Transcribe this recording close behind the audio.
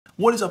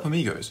What is up,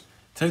 amigos?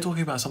 Today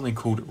talking about something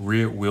called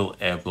rear wheel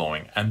air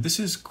blowing, and this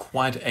is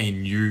quite a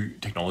new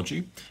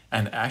technology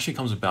and it actually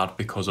comes about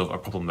because of a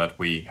problem that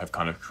we have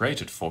kind of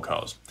created for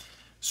cars.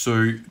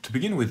 So to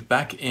begin with,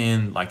 back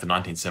in like the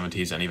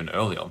 1970s and even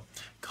earlier,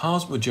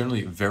 cars were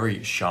generally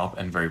very sharp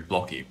and very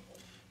blocky.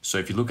 So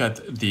if you look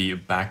at the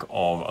back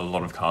of a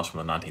lot of cars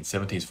from the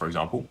 1970s, for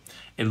example,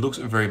 it looks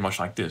very much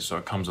like this. So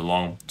it comes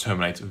along,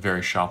 terminates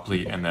very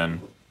sharply, and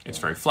then it's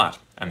very flat,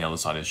 and the other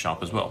side is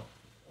sharp as well.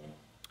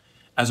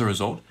 As a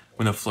result,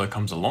 when the flow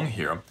comes along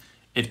here,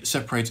 it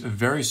separates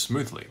very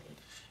smoothly.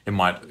 It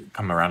might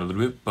come around a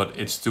little bit, but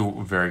it's still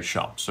very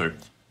sharp. So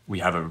we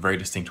have a very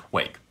distinct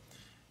wake.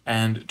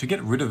 And to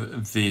get rid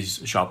of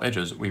these sharp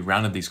edges, we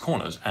rounded these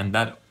corners, and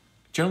that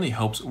generally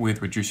helps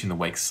with reducing the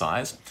wake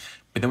size.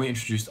 But then we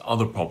introduced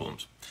other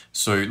problems.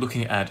 So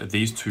looking at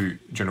these two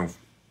general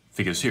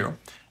figures here,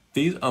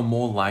 these are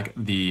more like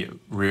the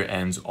rear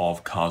ends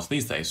of cars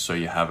these days. So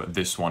you have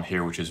this one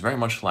here, which is very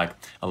much like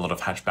a lot of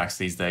hatchbacks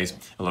these days,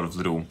 a lot of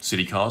little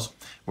city cars,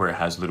 where it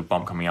has a little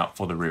bump coming out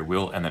for the rear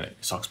wheel and then it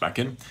sucks back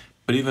in.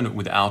 But even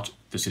without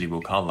the city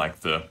wheel car, like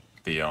the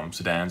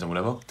sedans and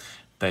whatever,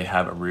 they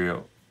have a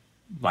rear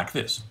like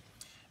this.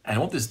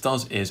 And what this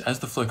does is, as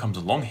the flow comes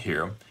along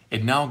here,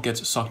 it now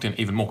gets sucked in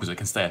even more because it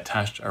can stay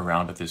attached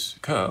around this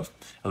curve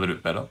a little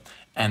bit better.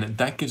 And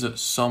that gives it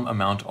some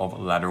amount of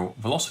lateral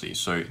velocity.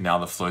 So now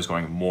the flow is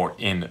going more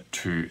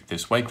into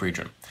this wake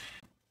region.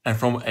 And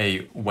from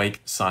a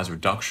wake size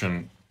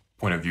reduction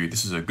point of view,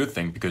 this is a good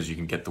thing because you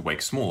can get the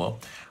wake smaller.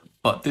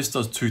 But this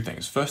does two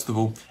things. First of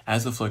all,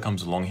 as the flow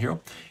comes along here,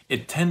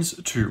 it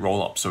tends to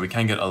roll up. So we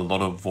can get a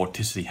lot of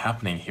vorticity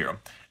happening here.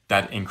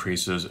 That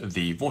increases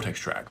the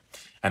vortex drag.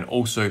 And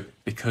also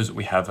because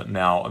we have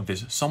now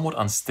this somewhat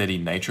unsteady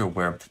nature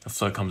where the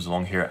flow comes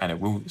along here and it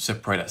will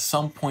separate at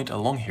some point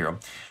along here,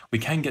 we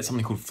can get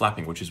something called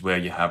flapping, which is where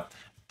you have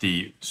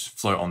the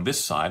flow on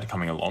this side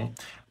coming along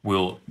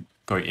will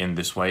go in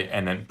this way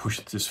and then push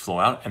this flow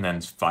out, and then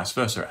vice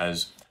versa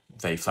as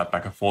they flap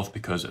back and forth,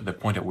 because the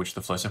point at which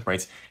the flow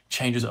separates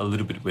changes a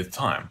little bit with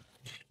time.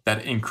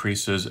 That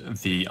increases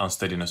the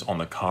unsteadiness on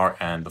the car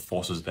and the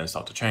forces then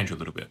start to change a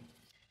little bit.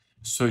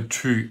 So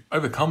to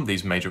overcome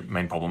these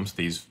main problems,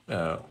 these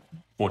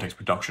vortex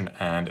production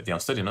and the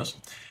unsteadiness,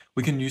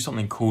 we can use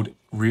something called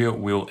rear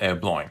wheel air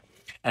blowing.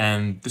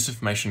 And this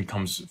information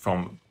comes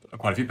from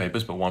quite a few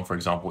papers, but one, for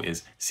example,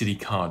 is city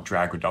car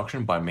drag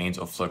reduction by means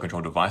of flow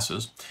control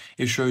devices.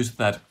 It shows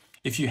that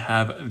if you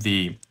have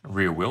the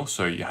rear wheel,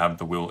 so you have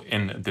the wheel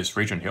in this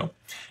region here,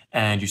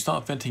 and you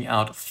start venting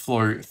out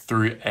flow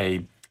through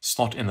a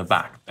slot in the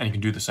back, and you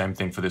can do the same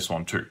thing for this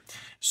one too.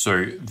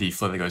 So the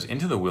flow that goes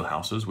into the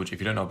wheelhouses, which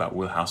if you don't know about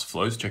wheelhouse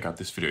flows, check out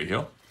this video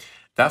here.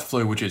 That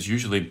flow, which is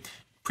usually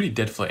pretty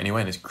dead flow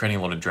anyway, and is creating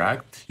a lot of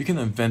drag, you can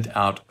then vent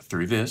out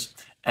through this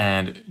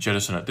and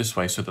jettison it this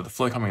way so that the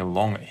flow coming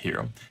along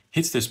here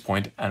hits this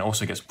point and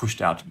also gets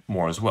pushed out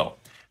more as well.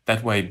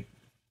 That way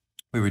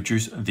we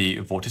reduce the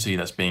vorticity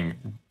that's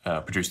being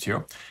produced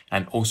here,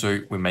 and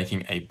also we're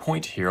making a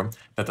point here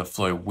that the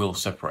flow will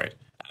separate.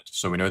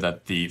 So we know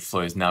that the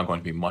flow is now going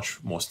to be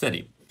much more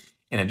steady.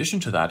 In addition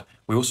to that,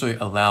 we also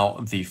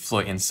allow the flow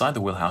inside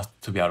the wheelhouse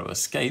to be able to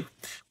escape,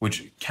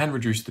 which can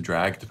reduce the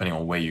drag depending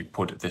on where you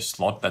put this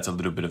slot. That's a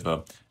little bit of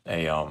a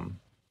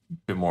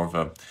bit more of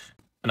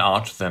an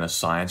art than a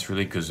science,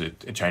 really, because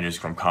it changes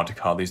from car to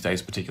car these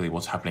days, particularly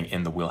what's happening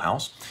in the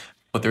wheelhouse.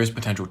 But there is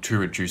potential to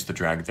reduce the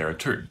drag there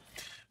too.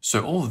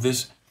 So all of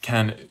this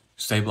can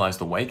stabilize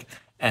the wake,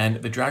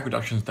 and the drag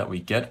reductions that we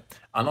get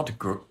are not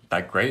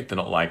that great. They're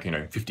not like,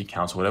 50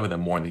 counts or whatever. They're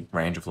more in the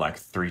range of like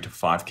 3 to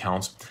 5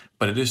 counts,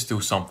 but it is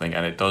still something,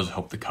 and it does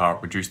help the car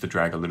reduce the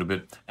drag a little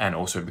bit and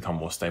also become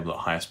more stable at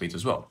higher speeds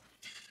as well.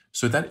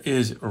 So that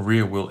is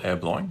rear wheel air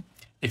blowing.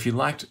 If you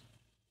liked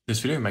this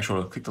video, make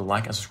sure to click the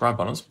like and subscribe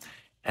buttons,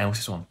 and we'll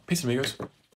see you soon. Peace, amigos.